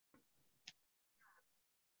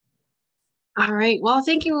All right. Well,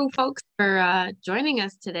 thank you folks for joining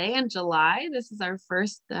us today in July. This is our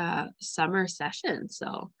first summer session.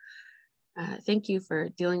 So thank you for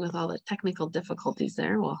dealing with all the technical difficulties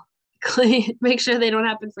there. We'll make sure they don't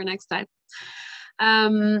happen for next time.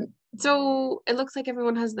 So it looks like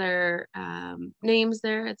everyone has their names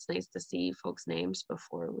there. It's nice to see folks' names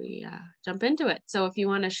before we jump into it. So if you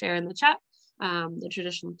want to share in the chat the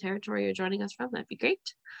traditional territory you're joining us from, that'd be great.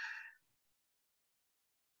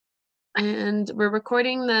 And we're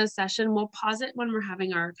recording the session. We'll pause it when we're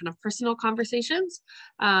having our kind of personal conversations,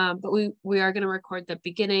 but we are going to record the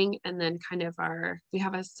beginning and then kind of we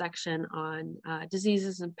have a section on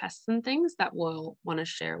diseases and pests and things that we'll want to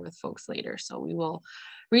share with folks later. So we will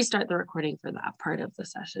restart the recording for that part of the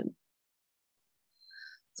session.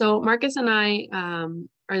 So Marcus and I are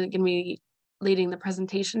going to be leading the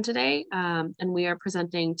presentation today, and we are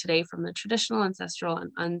presenting today from the traditional, ancestral,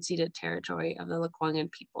 and unceded territory of the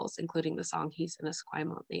Lekwungen peoples, including the Songhees and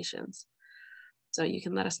Esquimalt nations. So you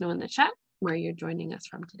can let us know in the chat where you're joining us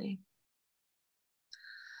from today.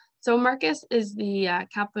 So Marcus is the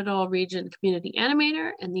Capital Region Community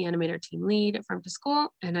Animator and the Animator Team Lead at Farm to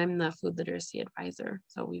School, and I'm the Food Literacy Advisor.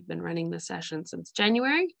 So we've been running this session since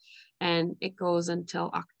January, and it goes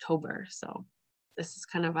until October. So this is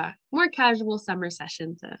kind of a more casual summer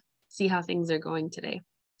session to see how things are going today.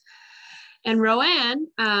 And Roanne,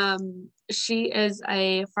 she is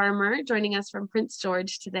a farmer joining us from Prince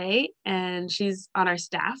George today, and she's on our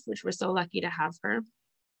staff, which we're so lucky to have her.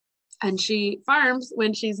 And she farms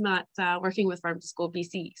when she's not working with Farm to School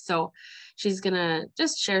BC. So she's gonna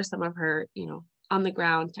just share some of her, on the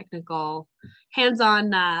ground, technical, hands-on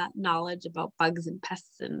knowledge about bugs and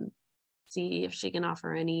pests, and see if she can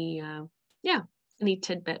offer any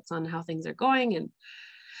tidbits on how things are going and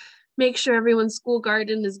make sure everyone's school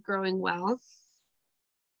garden is growing well.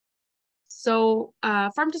 So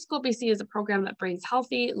Farm to School BC is a program that brings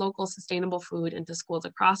healthy, local, sustainable food into schools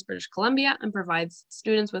across British Columbia and provides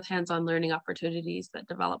students with hands-on learning opportunities that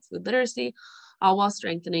develop food literacy, all while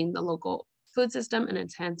strengthening the local food system and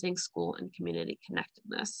enhancing school and community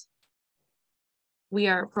connectedness. We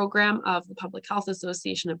are a program of the Public Health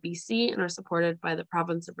Association of BC and are supported by the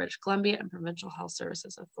Province of British Columbia and Provincial Health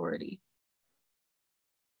Services Authority.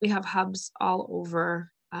 We have hubs all over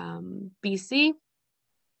BC.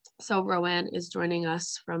 So Roanne is joining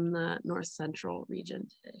us from the North Central region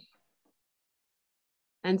today.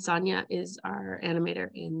 And Sonia is our animator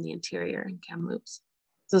in the interior in Kamloops.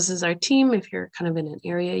 So this is our team. If you're kind of in an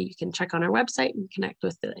area, you can check on our website and connect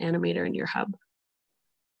with the animator in your hub.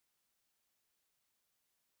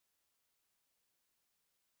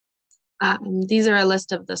 These are a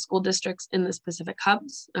list of the school districts in the specific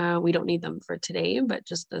hubs. We don't need them for today, but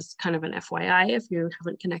just as kind of an FYI, if you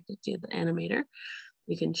haven't connected to the animator,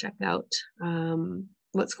 you can check out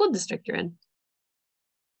what school district you're in.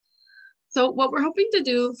 So what we're hoping to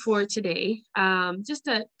do for today, just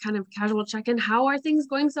a kind of casual check-in, how are things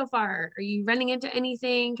going so far? Are you running into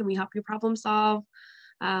anything? Can we help you problem solve?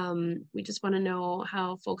 We just want to know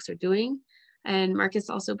how folks are doing. And Marcus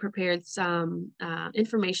also prepared some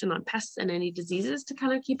information on pests and any diseases to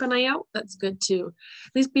kind of keep an eye out. That's good to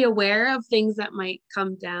at least be aware of things that might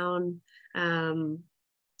come down, I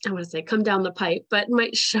want to say come down the pipe, but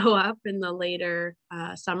might show up in the later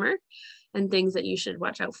summer, and things that you should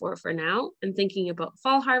watch out for now, and thinking about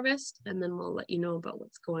fall harvest, and then we'll let you know about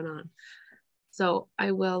what's going on. So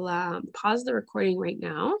I will pause the recording right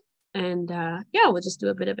now, and we'll just do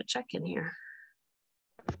a bit of a check-in here.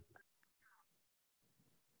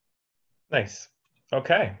 Nice.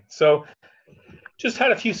 Okay, so just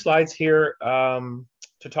had a few slides here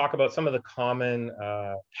to talk about some of the common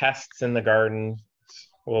pests in the garden.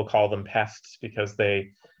 We'll call them pests because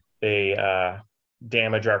they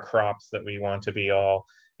damage our crops that we want to be all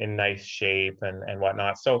in nice shape and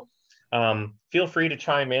whatnot. So feel free to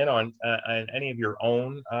chime in on any of your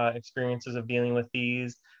own experiences of dealing with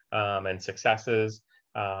these and successes.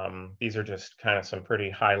 These are just kind of some pretty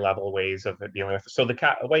high level ways of dealing with it. So the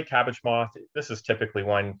white cabbage moth, this is typically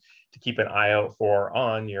one to keep an eye out for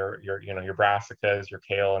on your brassicas, your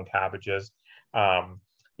kale and cabbages.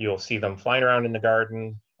 You'll see them flying around in the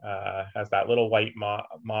garden, has that little white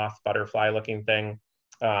moth butterfly looking thing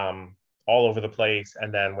all over the place.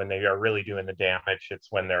 And then when they are really doing the damage,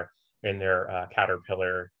 it's when they're in their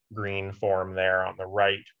caterpillar green form there on the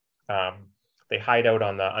right. They hide out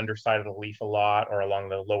on the underside of the leaf a lot or along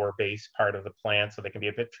the lower base part of the plant, so they can be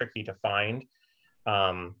a bit tricky to find.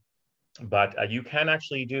 But you can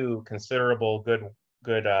actually do considerable good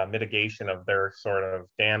mitigation of their sort of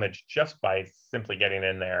damage just by simply getting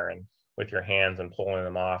in there and with your hands and pulling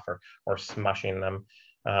them off or smushing them.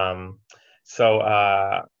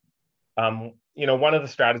 One of the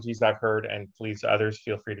strategies I've heard, and please others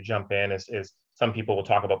feel free to jump in, is some people will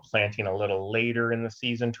talk about planting a little later in the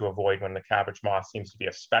season to avoid when the cabbage moth seems to be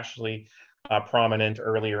especially prominent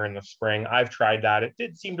earlier in the spring. I've tried that. It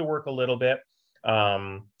did seem to work a little bit.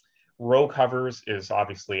 Row covers is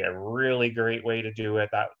obviously a really great way to do it.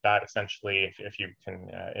 That essentially, if you can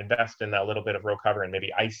invest in a little bit of row cover and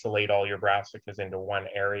maybe isolate all your brassicas into one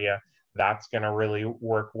area, that's going to really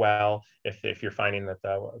work well if you're finding that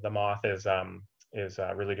the moth is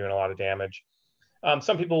really doing a lot of damage.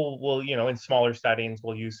 Some people will, in smaller settings,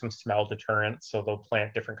 will use some smell deterrents. So they'll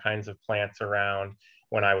plant different kinds of plants around.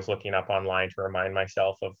 When I was looking up online to remind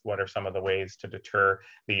myself of what are some of the ways to deter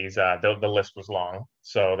these, the list was long.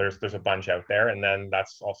 So there's a bunch out there. And then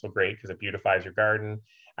that's also great because it beautifies your garden,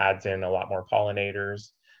 adds in a lot more pollinators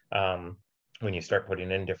when you start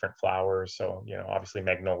putting in different flowers. So, obviously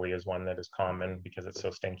magnolia is one that is common because it's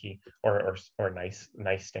so stinky or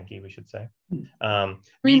nice stinky, we should say.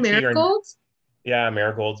 Marigolds? Yeah,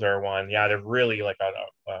 marigolds are one. Yeah, they're really like a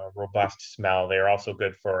robust smell. They're also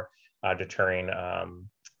good for deterring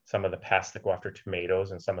some of the pests that go after tomatoes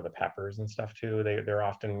and some of the peppers and stuff too. They're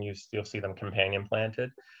often used. You'll see them companion planted.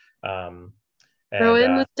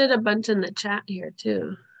 Rowan listed a bunch in the chat here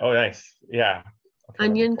too. Oh, nice. Yeah. Okay,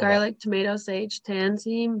 onion, garlic, tomato, sage,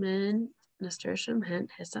 tansy, mint, nasturtium, hint,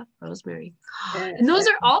 hyssop, rosemary. And those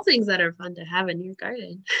are all things that are fun to have in your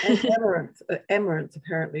garden. And amaranth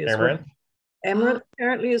apparently as well. Amaranth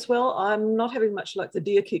apparently as well. I'm not having much luck. The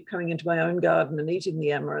deer keep coming into my own garden and eating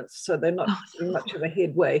the amaranth, so they're not doing much of a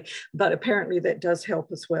headway, but apparently that does help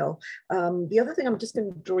as well. The other thing I'm just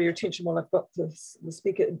going to draw your attention while I've got the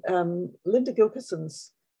speaker, Linda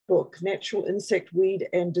Gilkison's book, Natural Insect, Weed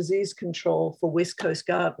and Disease Control for West Coast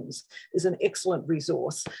Gardens, is an excellent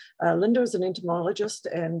resource. Linda is an entomologist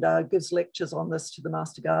and gives lectures on this to the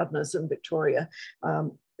master gardeners in Victoria.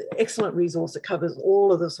 Excellent resource that covers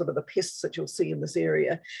all of the sort of the pests that you'll see in this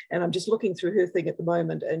area. And I'm just looking through her thing at the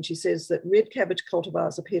moment, and she says that red cabbage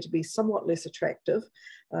cultivars appear to be somewhat less attractive,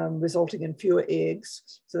 resulting in fewer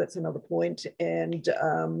eggs. So that's another point. And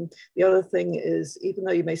the other thing is, even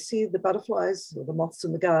though you may see the butterflies or the moths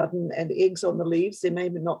in the garden and eggs on the leaves, there may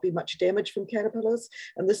not be much damage from caterpillars.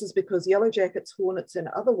 And this is because yellow jackets, hornets, and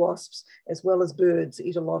other wasps, as well as birds,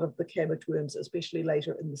 eat a lot of the cabbage worms, especially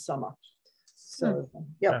later in the summer. So,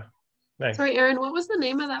 yeah. Nice. Sorry, Erin, what was the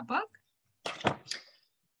name of that book?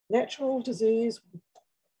 Natural Disease.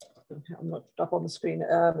 I'm not up on the screen.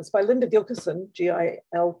 It's by Linda Gilkison,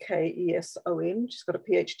 Gilkeson. She's got a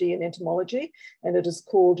PhD in entomology, and it is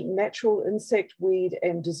called Natural Insect, Weed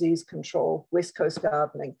and Disease Control, West Coast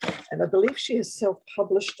Gardening. And I believe she has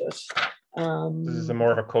self-published it. This is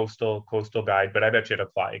more of a coastal guide, but I bet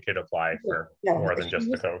it could apply for more than just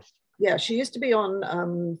the coast. Yeah, she used to be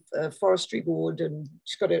on a forestry board, and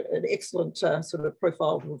she's got an excellent sort of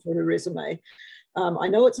profile for her resume. I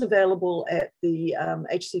know it's available at the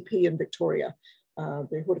HCP in Victoria,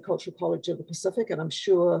 the Horticultural College of the Pacific, and I'm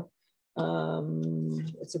sure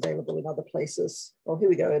it's available in other places. Oh, here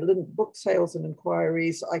we go. Book sales and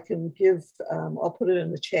inquiries. I can give, I'll put it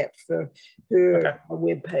in the chat for her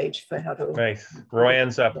webpage for how to. Nice.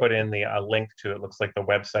 Royan's put in the link to it. Looks like the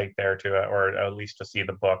website there to it, or at least to see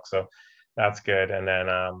the book. So that's good. And then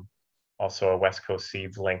also a West Coast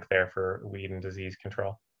Seeds link there for weed and disease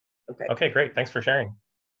control. Okay, great. Thanks for sharing.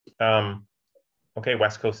 Okay,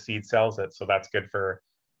 West Coast Seed sells it. So that's good for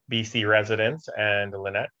BC residents. And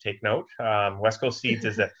Lynette, take note. West Coast Seeds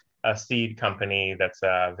is a seed company that's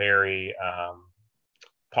very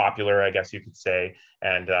popular, I guess you could say,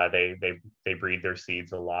 and they breed their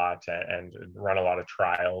seeds a lot and run a lot of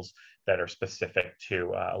trials that are specific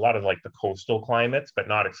to a lot of like the coastal climates, but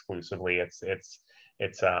not exclusively.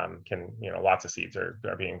 Lots of seeds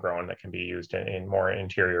are being grown that can be used in more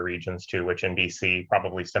interior regions too, which in BC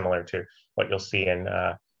probably similar to what you'll see in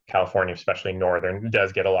California, especially northern,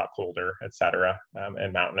 does get a lot colder, etc.,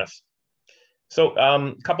 and mountainous. So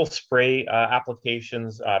a couple spray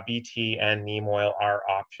applications, BT and neem oil are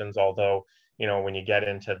options, although, when you get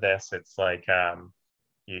into this, it's like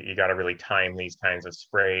you got to really time these kinds of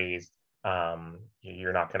sprays.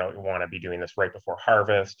 You're not going to want to be doing this right before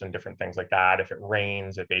harvest and different things like that. If it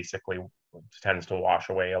rains, it basically tends to wash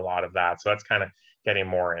away a lot of that. So that's kind of getting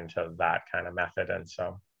more into that kind of method. And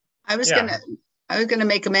so I was gonna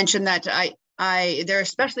make a mention that there are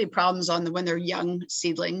especially problems when they're young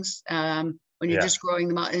seedlings, when you're just growing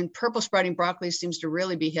them out. And purple sprouting broccoli seems to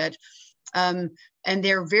really be hit. And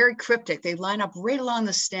they're very cryptic. They line up right along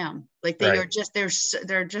the stem. Like they're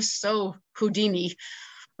just so Houdini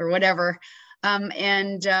or whatever.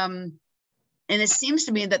 And it seems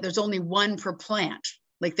to me that there's only one per plant.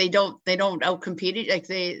 like they don't outcompete it. Like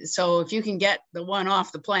so if you can get the one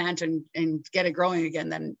off the plant and get it growing again,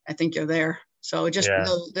 then I think you're there. So just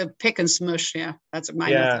the pick and smush. Yeah. That's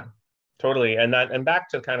my method. Totally. And back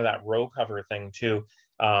to kind of that row cover thing too.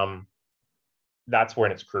 That's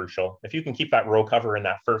when it's crucial. If you can keep that row cover in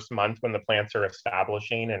that first month when the plants are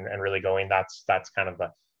establishing and really going, that's kind of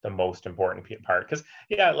the most important part. Because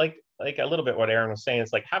like a little bit what Erin was saying,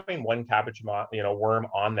 it's like having one cabbage worm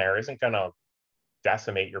on there isn't going to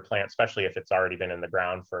decimate your plant, especially if it's already been in the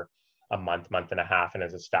ground for a month and a half and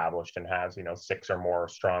is established and has 6 or more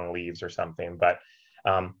strong leaves or something. But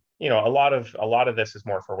a lot of this is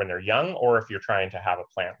more for when they're young, or if you're trying to have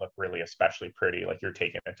a plant look really especially pretty, like you're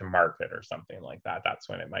taking it to market or something like that. That's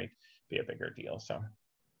when it might be a bigger deal.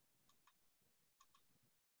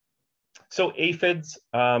 So aphids,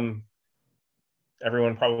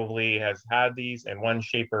 everyone probably has had these in one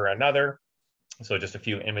shape or another. So just a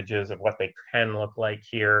few images of what they can look like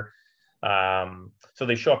here. So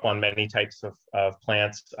they show up on many types of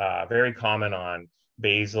plants, very common on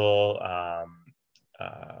basil,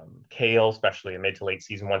 kale, especially in mid to late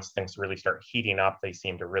season. Once things really start heating up, they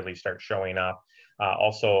seem to really start showing up.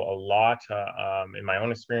 Also a lot in my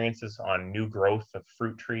own experiences on new growth of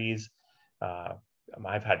fruit trees.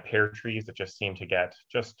 I've had pear trees that just seem to get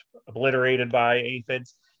just obliterated by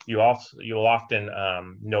aphids. You'll often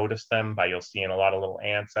notice them by you'll see a lot of little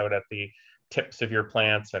ants out at the tips of your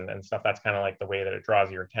plants and stuff. That's kind of like the way that it draws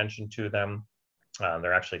your attention to them.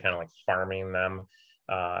 They're actually kind of like farming them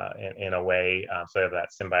in a way, so they have that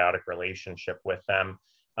symbiotic relationship with them.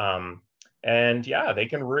 And they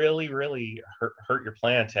can really hurt your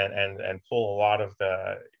plant and pull a lot of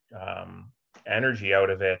the energy out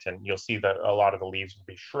of it, and you'll see that a lot of the leaves will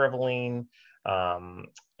be shriveling.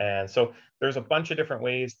 And so there's a bunch of different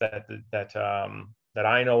ways that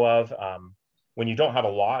I know of. When you don't have a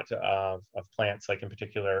lot of plants, like in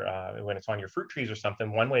particular, when it's on your fruit trees or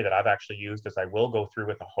something, one way that I've actually used is I will go through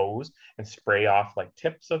with a hose and spray off like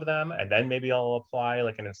tips of them. And then maybe I'll apply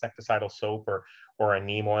like an insecticidal soap or a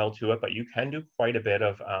neem oil to it. But you can do quite a bit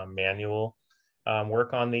of manual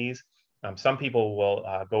work on these. Some people will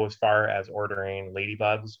go as far as ordering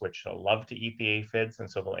ladybugs, which love to eat the aphids. And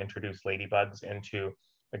so they'll introduce ladybugs into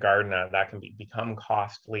the garden. That can become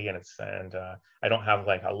costly, and I don't have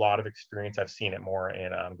like a lot of experience. I've seen it more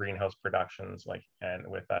in greenhouse productions, like and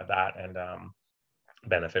with that and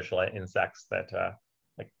beneficial insects that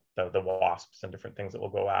like the wasps and different things that will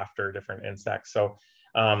go after different insects. So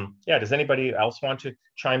does anybody else want to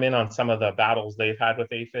chime in on some of the battles they've had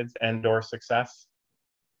with aphids and/or success?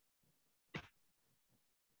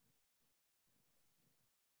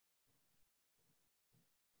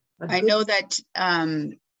 I know that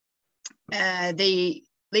the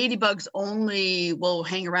ladybugs only will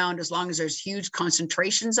hang around as long as there's huge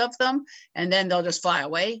concentrations of them, and then they'll just fly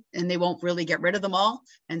away and they won't really get rid of them all.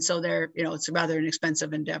 And so it's rather an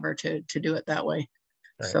expensive endeavor to do it that way.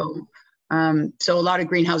 Right. So a lot of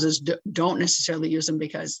greenhouses don't necessarily use them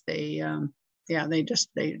because they'll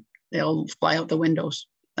fly out the windows.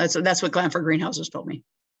 That's what Glanford Greenhouses told me.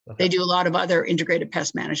 Okay. They do a lot of other integrated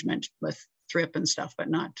pest management with thrip and stuff, but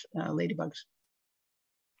not ladybugs.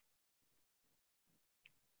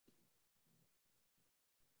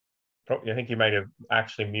 Oh, I think you might have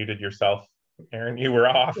actually muted yourself, Erin. You were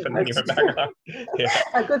off and then you went back on. Yeah.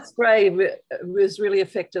 A good spray was really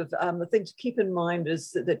effective. The thing to keep in mind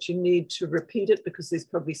is that you need to repeat it because there's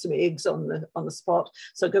probably some eggs on the spot.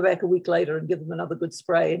 So go back a week later and give them another good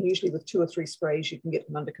spray. And usually with 2 or 3 sprays, you can get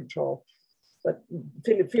them under control. But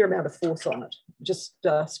a fair amount of force on it. Just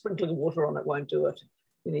sprinkling water on it won't do it.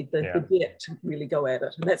 You need the depth to really go at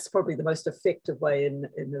it. And that's probably the most effective way in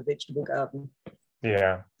the vegetable garden.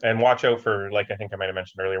 Yeah, and watch out for, like I think I might have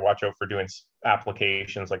mentioned earlier, watch out for doing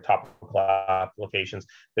applications like topical applications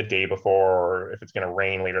the day before, or if it's going to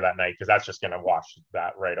rain later that night, because that's just going to wash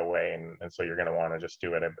that right away. And so you're going to want to just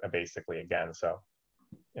do it basically again. So,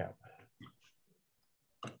 yeah.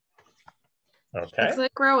 Okay. It's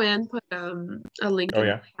like Rowan put a link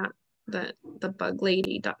in the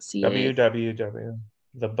buglady.ca.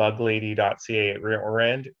 www.thebuglady.ca.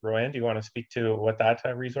 Rowan, do you want to speak to what that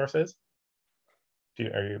resource is?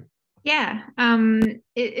 Yeah,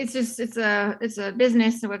 it's a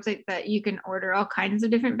business, a website that you can order all kinds of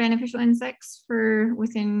different beneficial insects for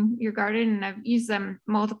within your garden, and I've used them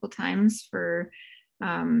multiple times for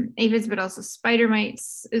aphids, but also spider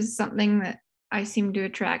mites is something that I seem to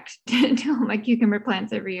attract to my cucumber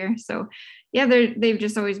plants every year. So yeah, they've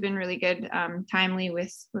just always been really good, timely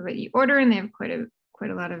with what you order, and they have quite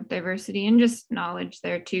a lot of diversity and just knowledge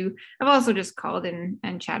there too. I've also just called in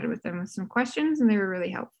and chatted with them with some questions, and they were really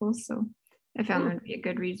helpful. So I found them to be a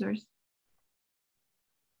good resource.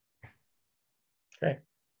 Okay.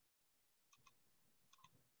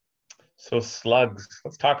 So slugs,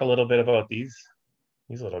 let's talk a little bit about these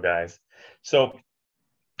little guys. So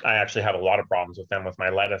I actually have a lot of problems with them with my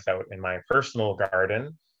lettuce out in my personal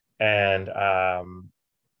garden. And I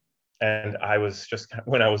was just,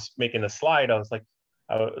 when I was making the slide, I was like,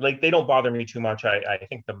 they don't bother me too much. I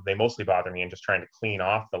think they mostly bother me in just trying to clean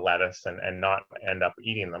off the lettuce and not end up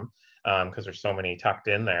eating them, because there's so many tucked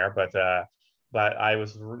in there. But I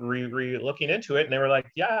was looking into it, and they were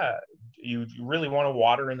like, yeah, you really want to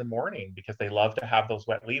water in the morning because they love to have those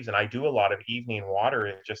wet leaves. And I do a lot of evening water.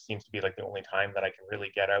 It just seems to be like the only time that I can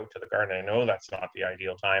really get out to the garden. I know that's not the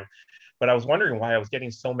ideal time, but I was wondering why I was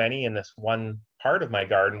getting so many in this one part of my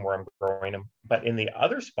garden where I'm growing them, but in the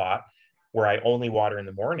other spot where I only water in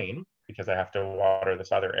the morning because I have to water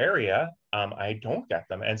this other area, I don't get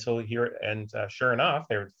them. And so here, sure enough,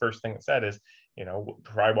 the first thing it said is,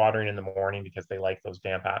 try watering in the morning because they like those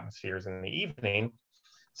damp atmospheres in the evening.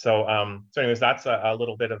 So anyways, that's a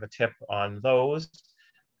little bit of a tip on those.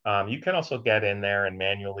 You can also get in there and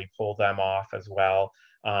manually pull them off as well.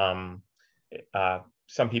 Some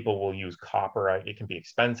people will use copper. It can be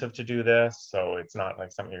expensive to do this, so it's not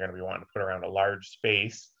like something you're going to be wanting to put around a large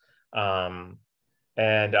space.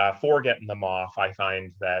 And for getting them off, I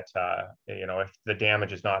find that, if the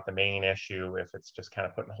damage is not the main issue, if it's just kind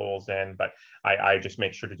of putting holes in, but I just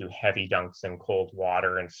make sure to do heavy dunks in cold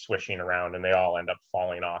water and swishing around, and they all end up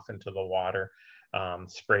falling off into the water.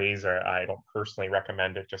 Sprays I don't personally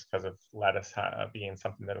recommend it just because of lettuce being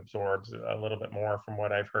something that absorbs a little bit more from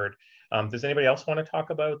what I've heard. Does anybody else want to talk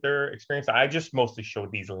about their experience? I just mostly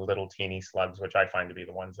showed these little teeny slugs, which I find to be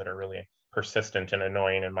the ones that are really persistent and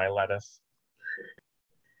annoying in my lettuce.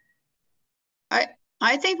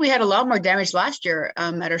 I think we had a lot more damage last year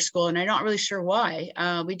at our school, and I'm not really sure why.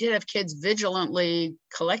 We did have kids vigilantly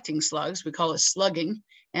collecting slugs. We call it slugging,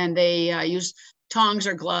 and they use tongs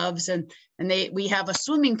or gloves, and we have a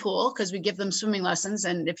swimming pool because we give them swimming lessons.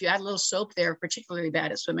 And if you add a little soap, they're particularly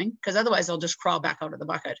bad at swimming because otherwise they'll just crawl back out of the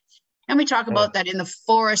bucket. And we talk about that in the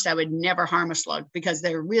forest, I would never harm a slug because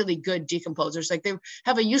they're really good decomposers. Like they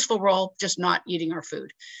have a useful role, just not eating our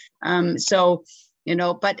food.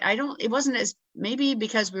 But it wasn't as, maybe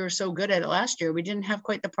because we were so good at it last year, we didn't have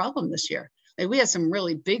quite the problem this year. Like we had some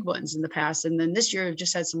really big ones in the past, and then this year we've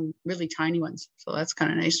just had some really tiny ones. So that's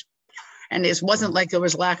kind of nice. And it wasn't like there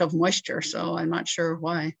was lack of moisture, so I'm not sure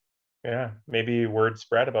why. Yeah, maybe word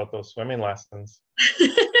spread about those swimming lessons.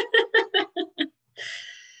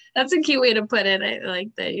 That's a cute way to put it. I like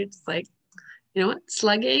that. You're just like, you know what,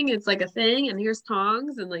 slugging, it's like a thing, and here's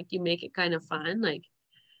tongs, and like you make it kind of fun. Like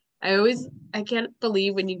I can't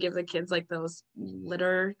believe when you give the kids like those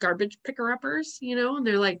litter garbage picker-uppers, and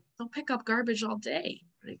they're like, they'll pick up garbage all day.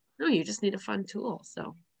 Like, no, you just need a fun tool.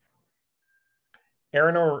 So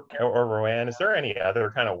Erin or Roanne, is there any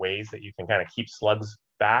other kind of ways that you can kind of keep slugs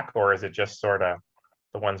back, or is it just sort of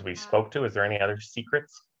the ones we spoke to? Is there any other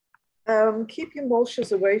secrets? Keep your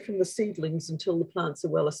mulches away from the seedlings until the plants are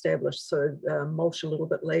well established. So mulch a little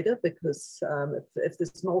bit later, because if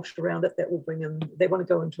there's mulch around it, that will bring in, they want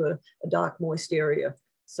to go into a dark, moist area.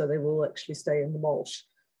 So they will actually stay in the mulch.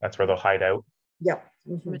 That's where they'll hide out. Yep.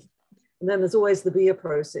 Mm-hmm. And then there's always the beer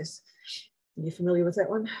process. Are you familiar with that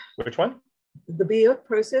one? Which one? The beer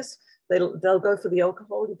process. They'll go for the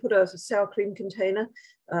alcohol. You put a sour cream container,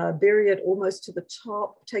 bury it almost to the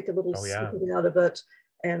top, take a little sip out of it,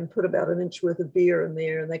 and put about an inch worth of beer in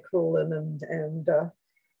there, and they crawl in and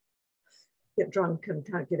get drunk and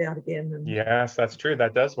can't get out again. And yes, that's true.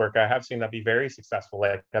 That does work. I have seen that be very successful.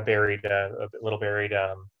 Like a little buried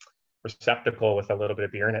receptacle with a little bit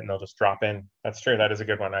of beer in it, and they'll just drop in. That's true. That is a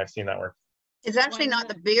good one. I've seen that work. It's actually not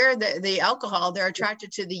the beer, the alcohol. They're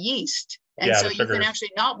attracted to the yeast, and so you can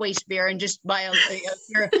actually not waste beer and just buy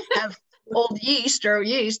have old yeast,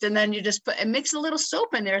 and then you just mix a little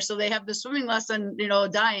soap in there, so they have the swimming lesson,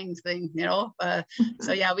 dying thing,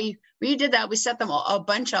 So yeah, we did that. We set them a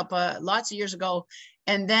bunch up lots of years ago,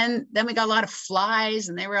 and then we got a lot of flies,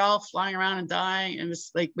 and they were all flying around and dying. It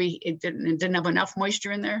was like it didn't have enough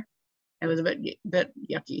moisture in there. It was a bit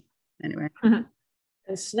yucky. Anyway. Mm-hmm.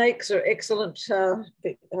 And snakes are excellent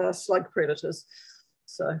slug predators.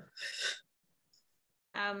 So.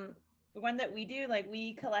 The one that we do, like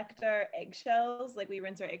we collect our eggshells, like we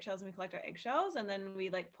rinse our eggshells and we collect our eggshells, and then we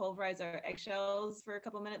like pulverize our eggshells for a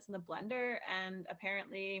couple minutes in the blender, and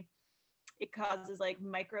apparently it causes like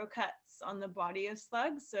micro cuts on the body of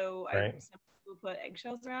slugs. So some people put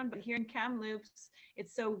eggshells around, but here in Kamloops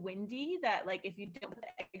it's so windy that like if you don't put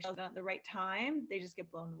the eggshells on at the right time, they just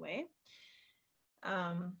get blown away.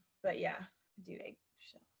 But yeah, do eggshells.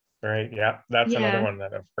 Right. Yeah, that's another one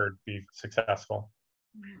that I've heard be successful.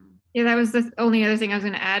 Yeah, that was the only other thing I was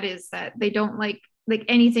going to add, is that they don't like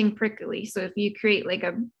anything prickly. So if you create like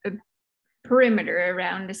a perimeter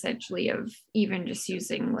around, essentially, of even just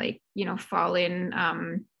using like,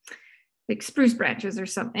 fallen like spruce branches or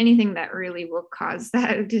something, anything that really will cause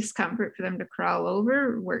that discomfort for them to crawl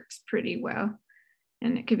over, works pretty well.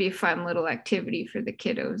 And it could be a fun little activity for the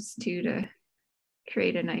kiddos too, to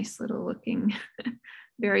create a nice little looking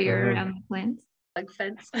barrier around the plants. Like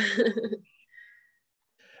fence.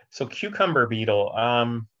 So cucumber beetle, I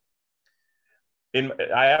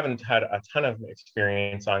haven't had a ton of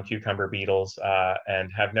experience on cucumber beetles,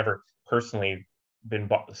 and have never personally been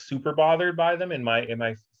super bothered by them in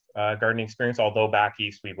my gardening experience. Although back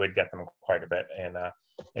east we would get them quite a bit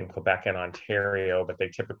in Quebec and Ontario, but they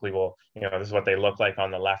typically will, this is what they look like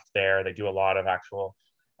on the left there. They do a lot of actual,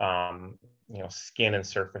 skin and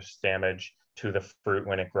surface damage to the fruit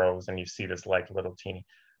when it grows, and you see this like little teeny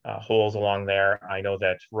holes along there. I know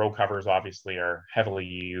that row covers obviously are heavily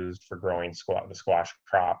used for growing the squash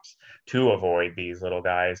crops to avoid these little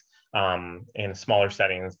guys. In smaller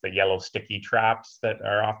settings, the yellow sticky traps that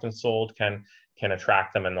are often sold can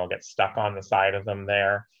attract them, and they'll get stuck on the side of them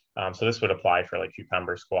there. So this would apply for like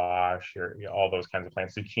cucumber, squash, or all those kinds of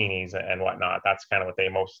plants, zucchinis and whatnot. That's kind of what they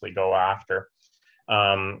mostly go after.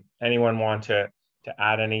 Anyone want to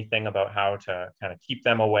add anything about how to kind of keep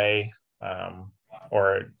them away?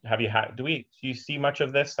 Or do you see much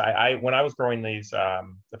of this? When I was growing these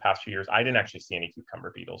the past few years, I didn't actually see any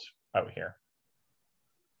cucumber beetles out here.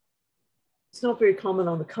 It's not very common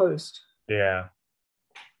on the coast. Yeah.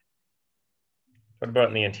 What about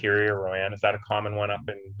in the interior, Roanne? Is that a common one up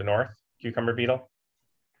in the north, cucumber beetle?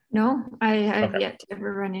 No, I have yet to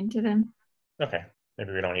ever run into them. Okay,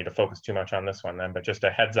 maybe we don't need to focus too much on this one then, but just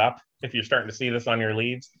a heads up, if you're starting to see this on your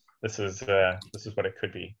leaves, this is what it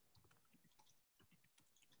could be.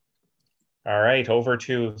 All right, over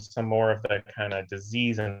to some more of the kind of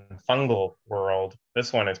disease and fungal world.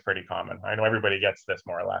 This one is pretty common. I know everybody gets this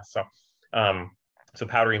more or less. So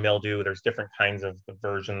powdery mildew, there's different kinds of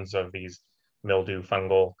versions of these mildew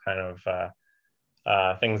fungal kind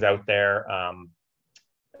of things out there.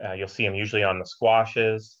 You'll see them usually on the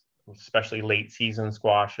squashes, especially late season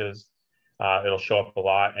squashes. It'll show up a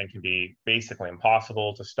lot and can be basically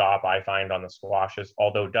impossible to stop, I find, on the squashes,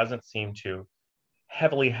 although it doesn't seem to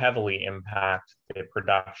heavily impact the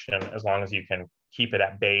production as long as you can keep it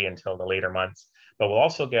at bay until the later months. But we'll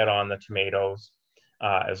also get on the tomatoes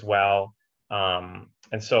as well. And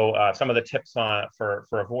so some of the tips for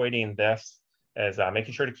avoiding this is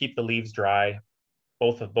making sure to keep the leaves dry.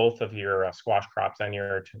 Both of your squash crops and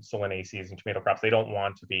your solanaceas and tomato crops, they don't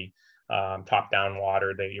want to be top down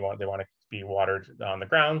watered. They want to be watered on the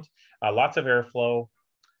ground. Lots of airflow,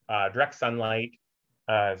 direct sunlight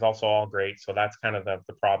is also all great. So that's kind of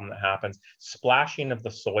the problem that happens. Splashing of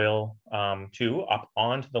the soil too up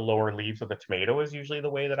onto the lower leaves of the tomato is usually the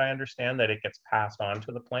way that I understand that it gets passed on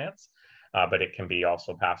to the plants, but it can be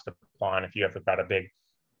also passed upon if you have got a big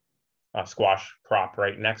squash crop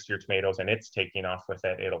right next to your tomatoes and it's taking off with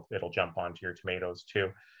it, it'll jump onto your tomatoes too.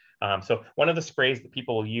 So one of the sprays that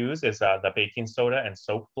people will use is the baking soda and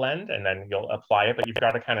soap blend, and then you'll apply it, but you've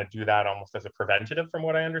got to kind of do that almost as a preventative from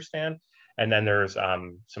what I understand. And then there's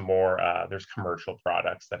some more, there's commercial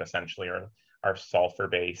products that essentially are sulfur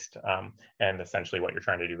based. And essentially what you're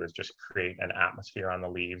trying to do is just create an atmosphere on the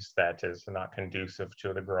leaves that is not conducive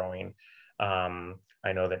to the growing.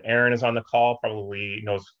 I know that Aaron is on the call, probably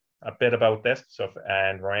knows a bit about this.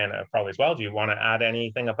 And Roanne probably as well. Do you want to add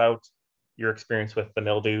anything about your experience with the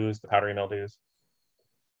mildews, the powdery mildews?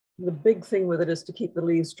 The big thing with it is to keep the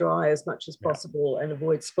leaves dry as much as possible and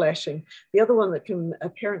avoid splashing. The other one that can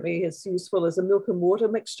apparently is useful is a milk and water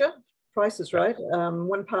mixture. Price is right.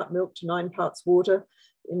 1 part milk to 9 parts water,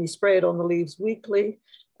 and you spray it on the leaves weekly.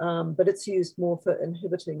 But it's used more for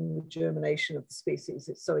inhibiting the germination of the species.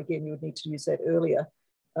 So again, you would need to use that earlier.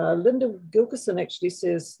 Linda Gilkison actually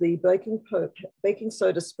says the baking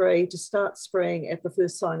soda spray to start spraying at the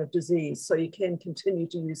first sign of disease. So you can continue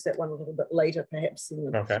to use that one a little bit later, perhaps in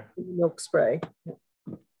the milk spray.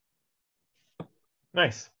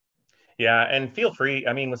 Nice. Yeah, and feel free.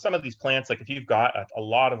 I mean, with some of these plants, like if you've got a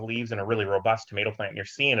lot of leaves in a really robust tomato plant and you're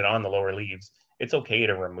seeing it on the lower leaves, it's okay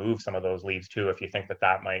to remove some of those leaves too if you think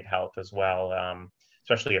that might help as well.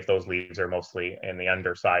 Especially if those leaves are mostly in the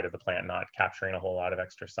underside of the plant, not capturing a whole lot of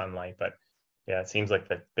extra sunlight. But yeah, it seems like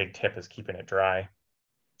the big tip is keeping it dry.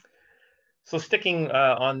 So sticking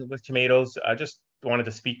on with tomatoes, I just wanted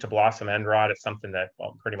to speak to blossom end rot. It's something that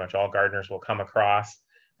pretty much all gardeners will come across.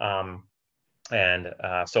 So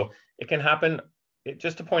it can happen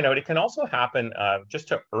just to point out, it can also happen just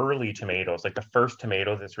to early tomatoes, like the first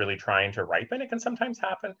tomato that's really trying to ripen. It can sometimes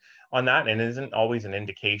happen on that, and it isn't always an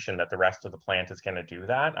indication that the rest of the plant is going to do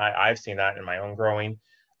that. I've seen that in my own growing,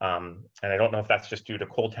 and I don't know if that's just due to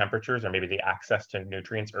cold temperatures or maybe the access to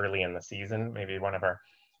nutrients early in the season. Maybe one of our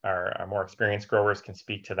more experienced growers can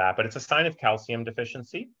speak to that, but it's a sign of calcium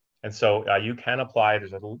deficiency. And so you can apply,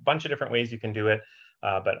 there's a bunch of different ways you can do it.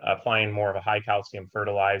 But applying more of a high calcium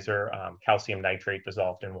fertilizer, calcium nitrate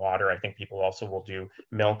dissolved in water. I think people also will do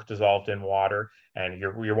milk dissolved in water, and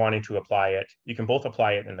you're wanting to apply it. You can both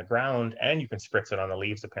apply it in the ground and you can spritz it on the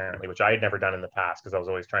leaves apparently, which I had never done in the past because I was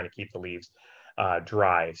always trying to keep the leaves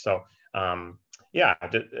dry. So yeah,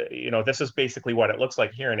 this is basically what it looks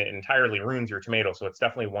like here, and it entirely ruins your tomato. So it's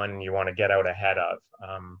definitely one you want to get out ahead of.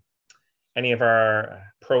 Any of our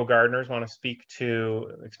pro gardeners want to speak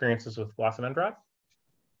to experiences with blossom end rot?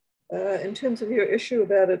 In terms of your issue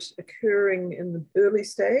about it occurring in the early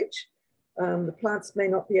stage, the plants may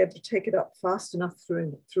not be able to take it up fast enough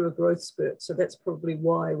through a growth spurt. So that's probably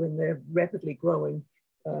why when they're rapidly growing,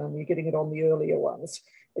 you're getting it on the earlier ones.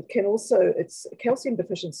 It can also, it's calcium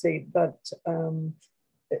deficiency, but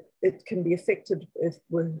it can be affected if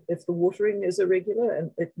the watering is irregular,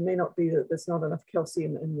 and it may not be that there's not enough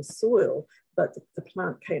calcium in the soil, but the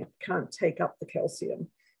plant can't take up the calcium.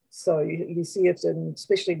 So you see it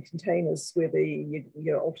especially in containers where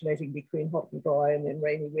you're alternating between hot and dry and then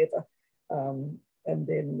rainy weather.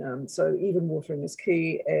 So even watering is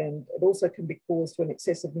key, and it also can be caused when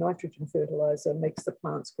excessive nitrogen fertilizer makes the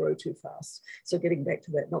plants grow too fast. So getting back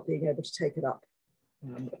to that, not being able to take it up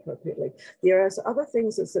appropriately. There are other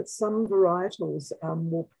things is that some varietals are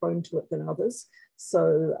more prone to it than others.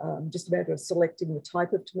 So just a matter of selecting the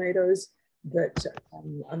type of tomatoes that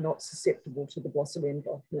are not susceptible to the blossom end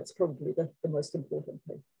rot. That's probably the most important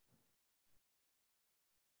thing.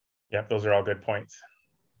 Yep, those are all good points.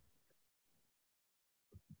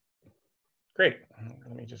 Great.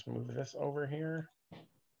 Let me just move this over here.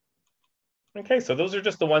 Okay, so those are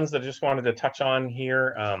just the ones that I just wanted to touch on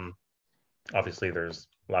here. Obviously, there's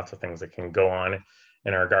lots of things that can go on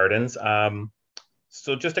in our gardens.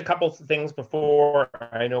 So just a couple of things before,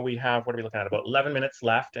 I know we have, what are we looking at, about 11 minutes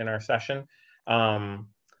left in our session.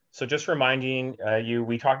 So just reminding you,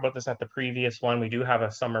 we talked about this at the previous one. We do have a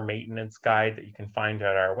summer maintenance guide that you can find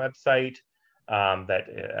at our website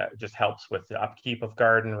that just helps with the upkeep of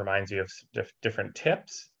garden, reminds you of different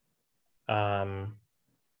tips. Yeah,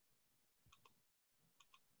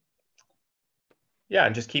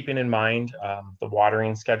 and just keeping in mind the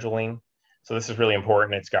watering scheduling. So this is really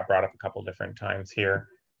important. It's got brought up a couple different times here.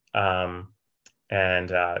 And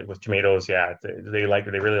with tomatoes, yeah, they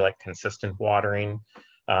really like consistent watering.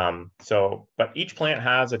 But each plant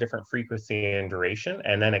has a different frequency and duration.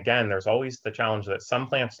 And then again, there's always the challenge that some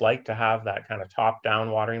plants like to have that kind of top-down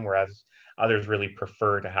watering, whereas others really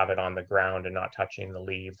prefer to have it on the ground and not touching the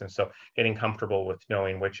leaves. And so getting comfortable with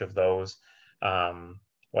knowing which of those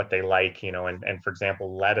what they like, and for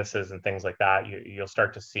example, lettuces and things like that, you'll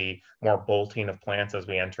start to see more bolting of plants as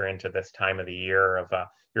we enter into this time of the year of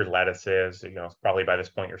your lettuces. Probably by this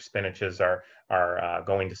point, your spinaches are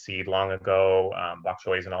going to seed long ago, bok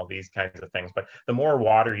choys and all these kinds of things. But the more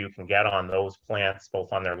water you can get on those plants,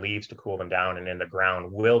 both on their leaves to cool them down and in the ground,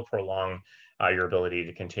 will prolong your ability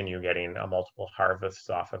to continue getting multiple harvests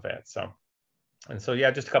off of it. So yeah,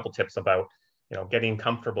 just a couple tips about getting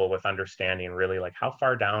comfortable with understanding really like how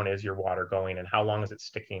far down is your water going and how long is it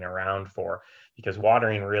sticking around for, because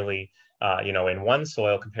watering really, in one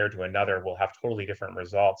soil compared to another will have totally different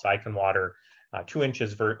results. I can water 2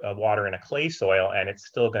 inches of water in a clay soil and it's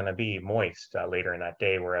still going to be moist later in that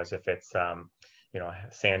day. Whereas if it's,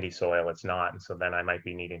 sandy soil, it's not. And so then I might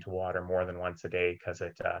be needing to water more than once a day because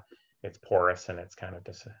it's porous and it's kind of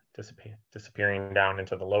disappearing down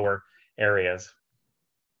into the lower areas.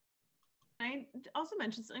 I also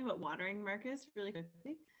mentioned something about watering, Marcus, really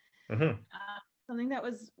quickly. Mm-hmm. Something that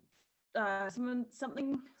was someone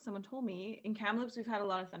told me in Kamloops we've had a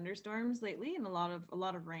lot of thunderstorms lately and a lot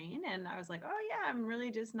of rain, and I was like, oh yeah, I'm really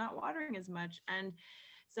just not watering as much. And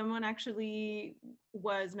someone actually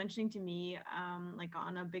was mentioning to me, like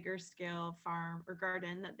on a bigger scale farm or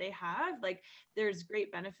garden that they have, like there's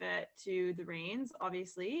great benefit to the rains,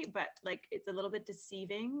 obviously, but like it's a little bit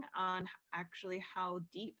deceiving on actually how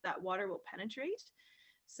deep that water will penetrate.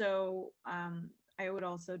 So I would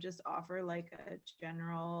also just offer like a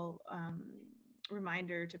general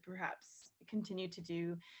reminder to perhaps continue to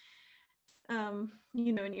do an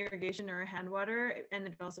irrigation or a hand water, and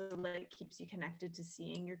it also like keeps you connected to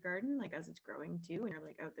seeing your garden like as it's growing too, and you're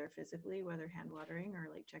like out there physically, whether hand watering or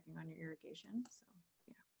like checking on your irrigation. So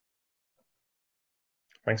yeah.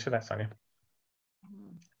 Thanks for that, Sonia.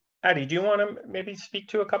 Addie, do you want to maybe speak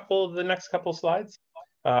to a couple of the next couple slides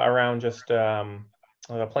around just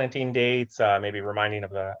the planting dates, maybe reminding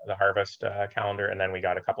of the harvest calendar, and then we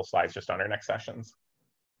got a couple slides just on our next sessions.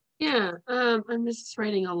 Yeah, I'm just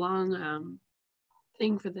writing a long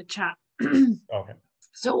thing for the chat. Okay.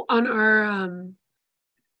 So on our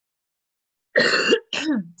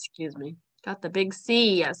excuse me, got the big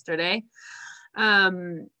C yesterday.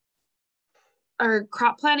 Our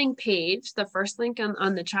crop planning page, the first link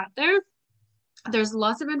on the chat there's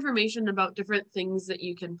lots of information about different things that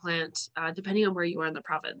you can plant depending on where you are in the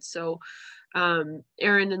province. So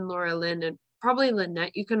Erin and Laura Lynn and probably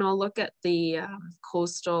Lynette, you can all look at the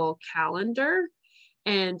coastal calendar,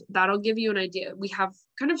 and that'll give you an idea. We have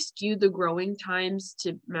kind of skewed the growing times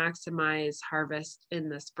to maximize harvest in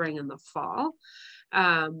the spring and the fall.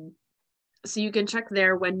 So you can check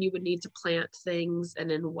there when you would need to plant things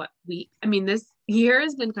and in what week. I mean, this year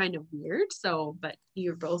has been kind of weird. So, but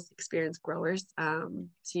you're both experienced growers.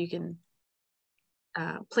 So you can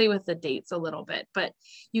play with the dates a little bit, but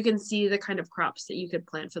you can see the kind of crops that you could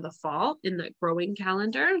plant for the fall in the growing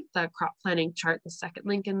calendar, the crop planning chart, the second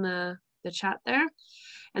link in the chat there.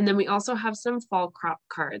 And then we also have some fall crop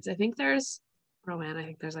cards. I think there's, Rowan, I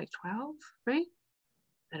think there's like 12, right?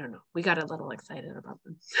 I don't know. We got a little excited about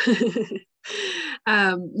them.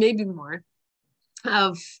 Maybe more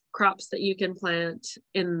of crops that you can plant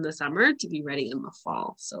in the summer to be ready in the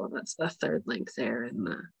fall. So that's the third link there in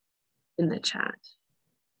the chat.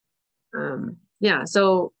 Yeah,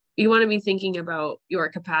 so you want to be thinking about your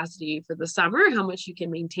capacity for the summer, how much you can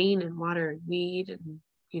maintain and water and weed, and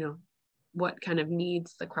what kind of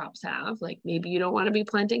needs the crops have. Like maybe you don't want to be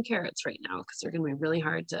planting carrots right now because they're going to be really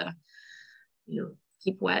hard to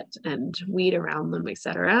keep wet and weed around them,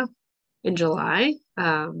 etc. in July.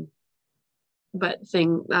 But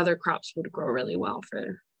other crops would grow really well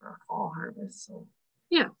for fall harvest. So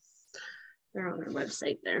yeah, they're on our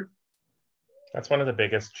website there. That's one of the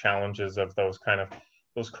biggest challenges of those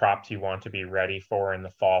crops you want to be ready for in the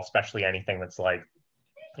fall, especially anything that's like,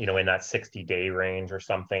 in that 60-day range or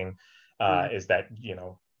something, is that,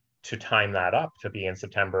 to time that up to be in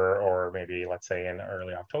September or maybe let's say in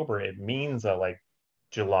early October, it means like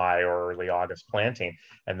July or early August planting.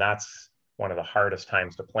 And that's one of the hardest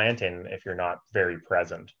times to plant in if you're not very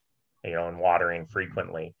present, and watering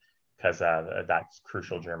frequently, because that's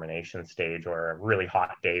crucial germination stage, or a really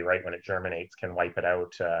hot day right when it germinates can wipe it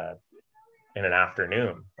out in an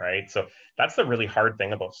afternoon, right? So that's the really hard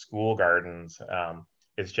thing about school gardens,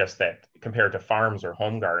 is just that compared to farms or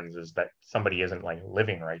home gardens is that somebody isn't like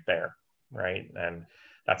living right there, right? And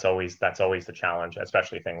that's always the challenge,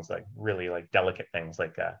 especially things like really like delicate things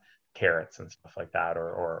like carrots and stuff like that,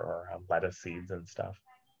 or lettuce seeds and stuff.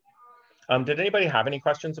 Did anybody have any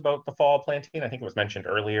questions about the fall planting? I think it was mentioned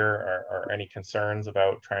earlier, or any concerns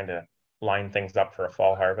about trying to line things up for a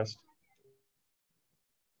fall harvest?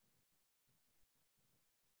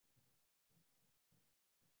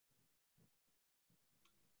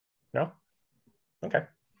 No? Okay.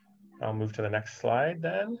 I'll move to the next slide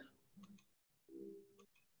then.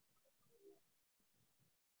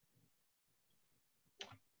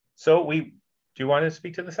 So do you want to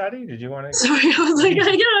speak to this, Addie? Did you want to? Sorry, I was like,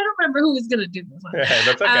 I don't remember who was going to do this one. Yeah,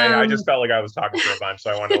 that's okay. I just felt like I was talking for a bunch,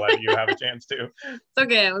 so I wanted to let you have a chance too. It's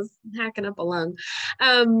okay. I was hacking up a lung.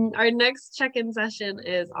 Our next check-in session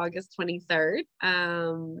is August 23rd.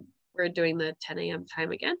 We're doing the 10 a.m.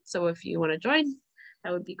 time again. So if you want to join,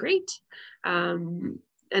 that would be great. And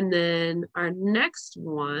then our next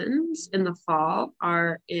ones in the fall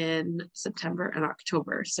are in September and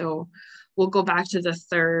October. So we'll go back to the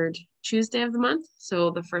third Tuesday of the month. So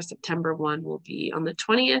the first September one will be on the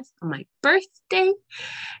 20th on my birthday,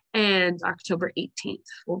 and October 18th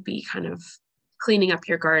will be kind of cleaning up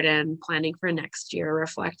your garden, planning for next year,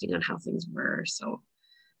 reflecting on how things were. So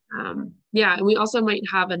yeah, and we also might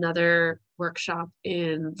have another workshop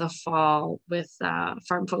in the fall with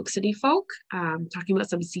Farm Folk City Folk, talking about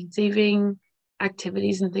some seed saving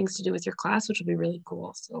activities and things to do with your class, which will be really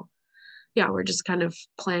cool. So yeah, we're just kind of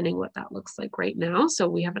planning what that looks like right now. So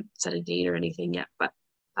we haven't set a date or anything yet, but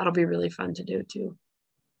that'll be really fun to do too.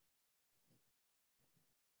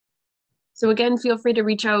 So again, feel free to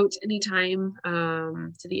reach out anytime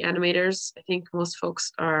to the animators. I think most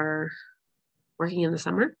folks are working in the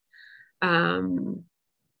summer.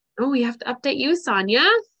 Oh, we have to update you, Sonia,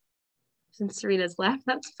 since Serena's left.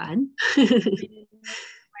 That's fun. Myself,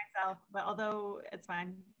 but although it's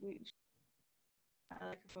fine, I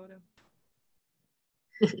like a photo.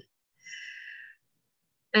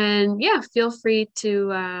 And yeah, feel free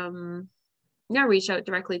to reach out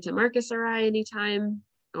directly to Marcus or I anytime,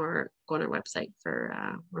 or go on our website for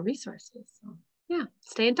more resources. So yeah,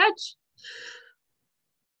 stay in touch.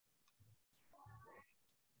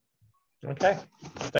 Okay.